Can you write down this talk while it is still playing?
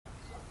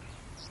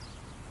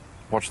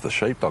Watched the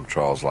sheepdog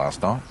trials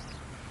last night.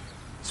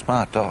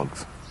 Smart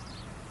dogs.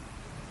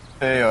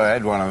 Hey, I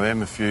had one of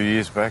them a few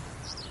years back.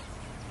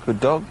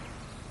 Good dog?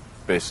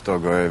 Best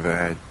dog I ever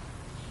had.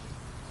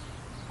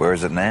 Where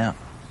is it now?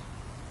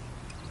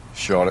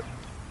 Shot it.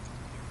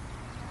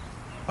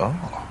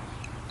 Oh.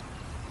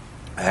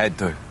 I had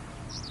to.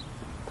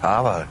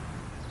 Parvo.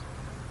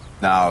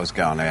 No, I was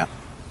going out.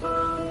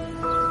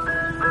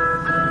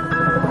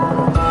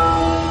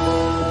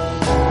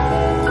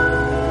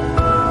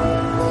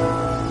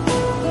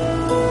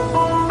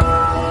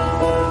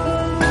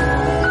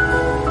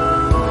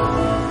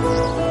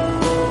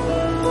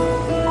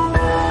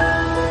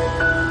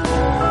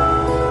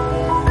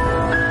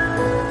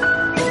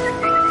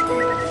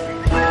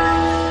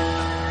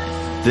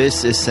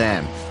 This is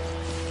Sam.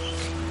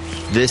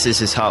 This is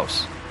his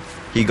house.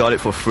 He got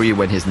it for free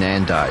when his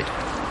nan died.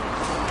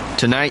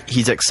 Tonight,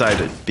 he's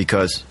excited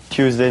because...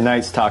 Tuesday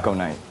night's taco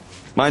night.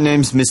 My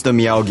name's Mr.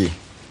 Miyagi.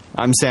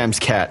 I'm Sam's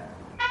cat.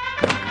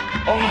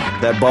 Oh.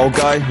 That bald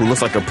guy who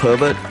looks like a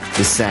pervert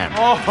is Sam.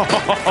 Oh.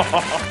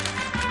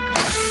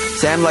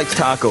 Sam likes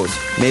tacos,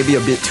 maybe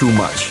a bit too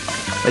much.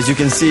 As you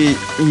can see,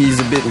 he's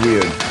a bit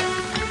weird.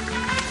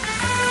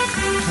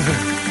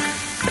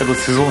 Edward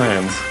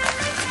Scissorhands.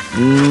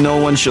 No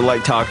one should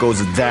like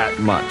tacos that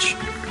much.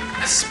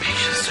 A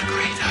spacious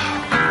secreto.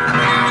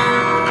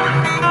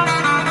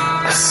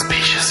 A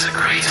spacious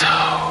secreto.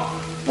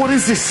 What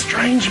is this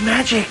strange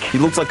magic? He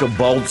looks like a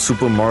bald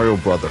Super Mario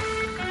brother.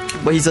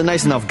 But he's a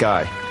nice enough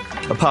guy.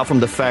 Apart from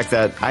the fact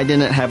that I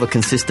didn't have a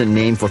consistent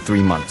name for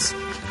 3 months.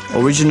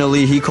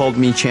 Originally, he called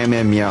me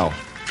Chairman Meow.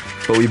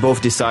 But we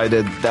both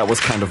decided that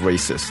was kind of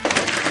racist.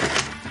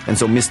 And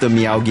so Mr.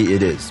 Miyagi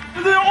it is.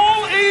 They're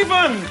all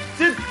even!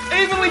 They're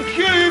evenly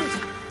cubed!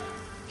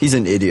 He's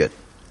an idiot.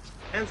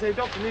 And so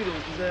Dr.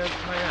 Noodles deserves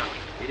payout.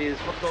 It is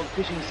hot dog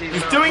fishing season.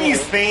 He's doing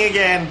his thing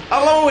again.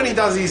 I love when he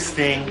does his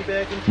thing.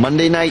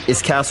 Monday night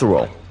is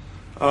casserole.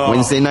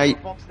 Wednesday night,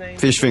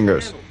 fish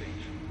fingers.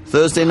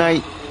 Thursday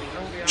night,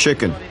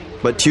 chicken.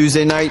 But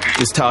Tuesday night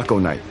is taco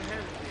night.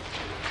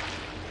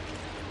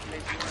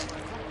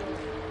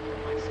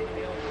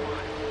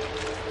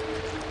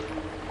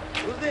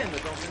 It was then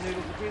that Dr.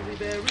 Noodles the grizzly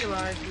bear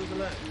realized he was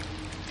alone.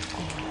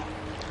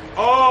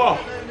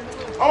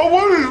 Oh,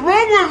 what is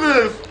wrong with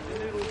this?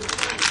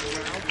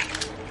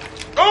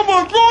 Oh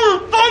my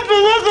God, it's the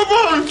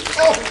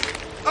recipe!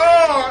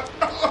 Oh.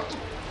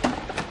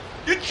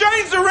 You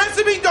changed the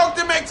recipe,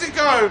 Dr.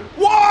 Mexico!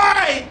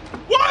 Why?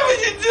 Why would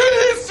you do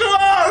this to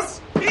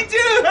us? He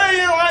didn't hurt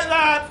you like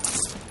that!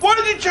 Why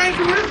did you change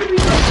the recipe,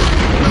 Dr.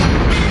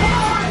 Mexico?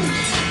 Why?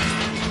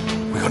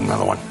 We got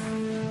another one.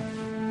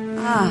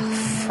 Ah,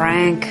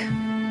 Frank.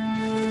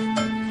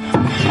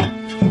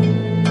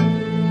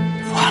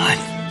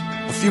 Violet,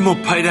 a few more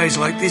paydays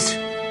like this,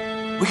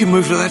 we can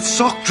move to that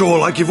sock drawer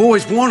like you've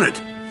always wanted.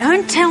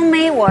 Don't tell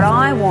me what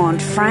I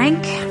want,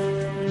 Frank.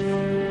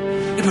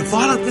 Yeah, but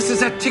Violet, this is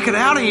that ticket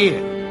out of here.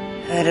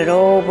 Heard it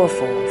all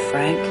before,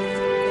 Frank.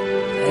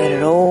 Heard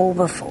it all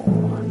before.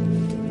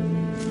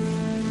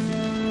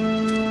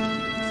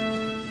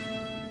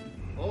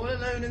 All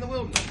alone in the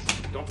wilderness.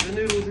 Dr.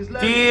 Noodles is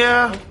lonely.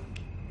 Dear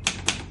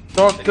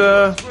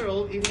Dr.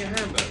 Squirrel eating a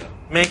hamburger.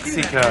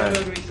 Mexico.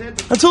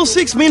 Until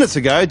 6 minutes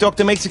ago,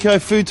 Dr. Mexico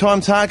Food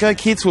Time Taco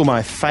Kits were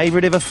my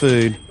favourite ever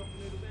food.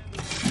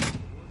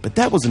 But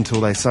that was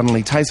until they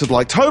suddenly tasted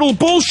like total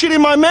bullshit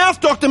in my mouth,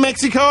 Dr.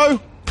 Mexico!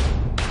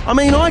 I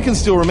mean, I can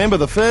still remember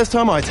the first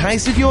time I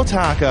tasted your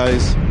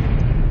tacos.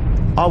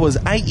 I was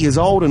 8 years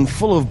old and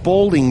full of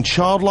balding,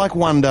 childlike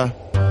wonder.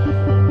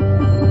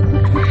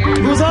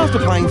 It was after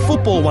playing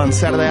football one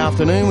Saturday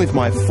afternoon with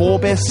my 4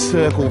 best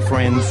circle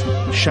friends,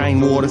 Shane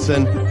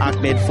Waterson,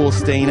 Ahmed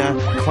Faustina,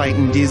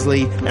 Clayton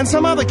Disley, and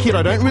some other kid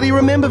I don't really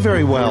remember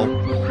very well.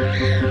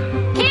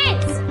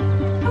 Kids!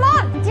 Come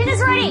on,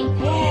 dinner's ready!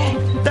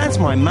 That's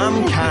my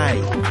mum,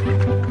 Kay.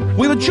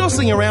 We were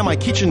jostling around my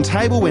kitchen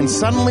table when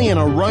suddenly an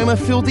aroma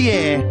filled the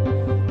air.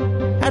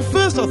 At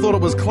first I thought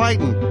it was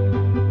Clayton.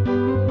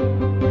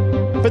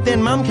 But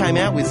then Mum came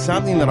out with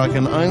something that I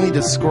can only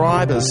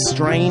describe as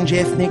strange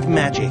ethnic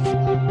magic.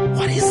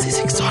 What is this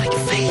exotic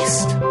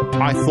feast?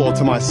 I thought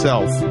to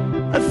myself.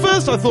 At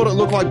first I thought it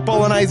looked like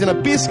bolognese in a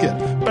biscuit,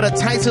 but it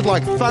tasted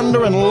like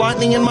thunder and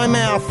lightning in my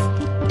mouth.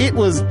 It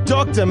was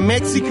Dr.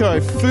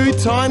 Mexico Food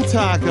Time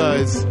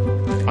Tacos.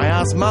 I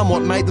asked Mum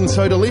what made them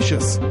so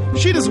delicious.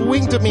 She just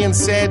winked at me and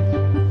said,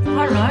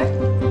 I don't know.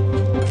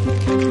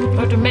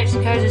 Dr.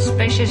 Mexico's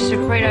Spacious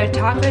Secreto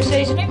taco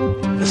seasoning?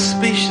 A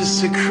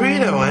Spacious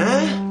Secreto,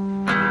 eh?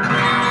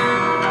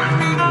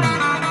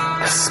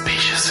 A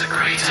Spacious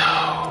Secreto.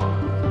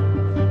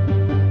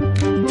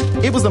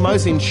 It was the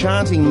most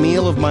enchanting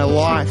meal of my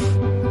life.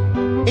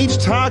 Each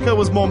taco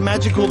was more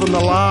magical than the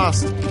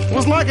last. It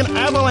was like an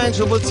avalanche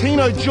of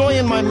Latino joy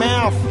in my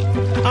mouth.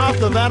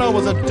 After that, I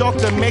was a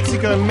Dr.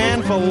 Mexico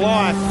man for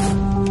life.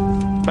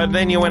 But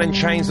then you went and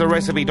changed the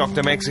recipe,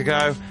 Dr.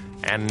 Mexico,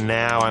 and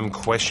now I'm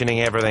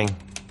questioning everything.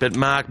 But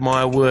mark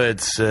my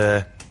words,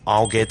 sir,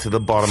 I'll get to the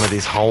bottom of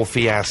this whole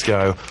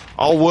fiasco.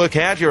 I'll work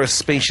out you're a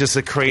Spacious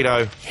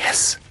Secreto.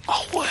 Yes,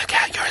 I'll work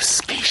out you're a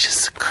Suspicious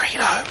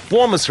secreto.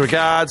 Warmest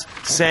regards,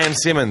 Sam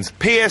Simmons.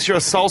 P.S. You're a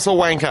salsa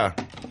wanker.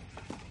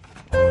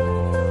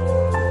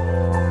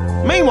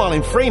 Meanwhile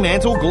in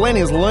Fremantle, Glenn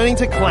is learning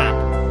to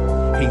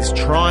clap. He's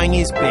trying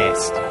his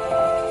best.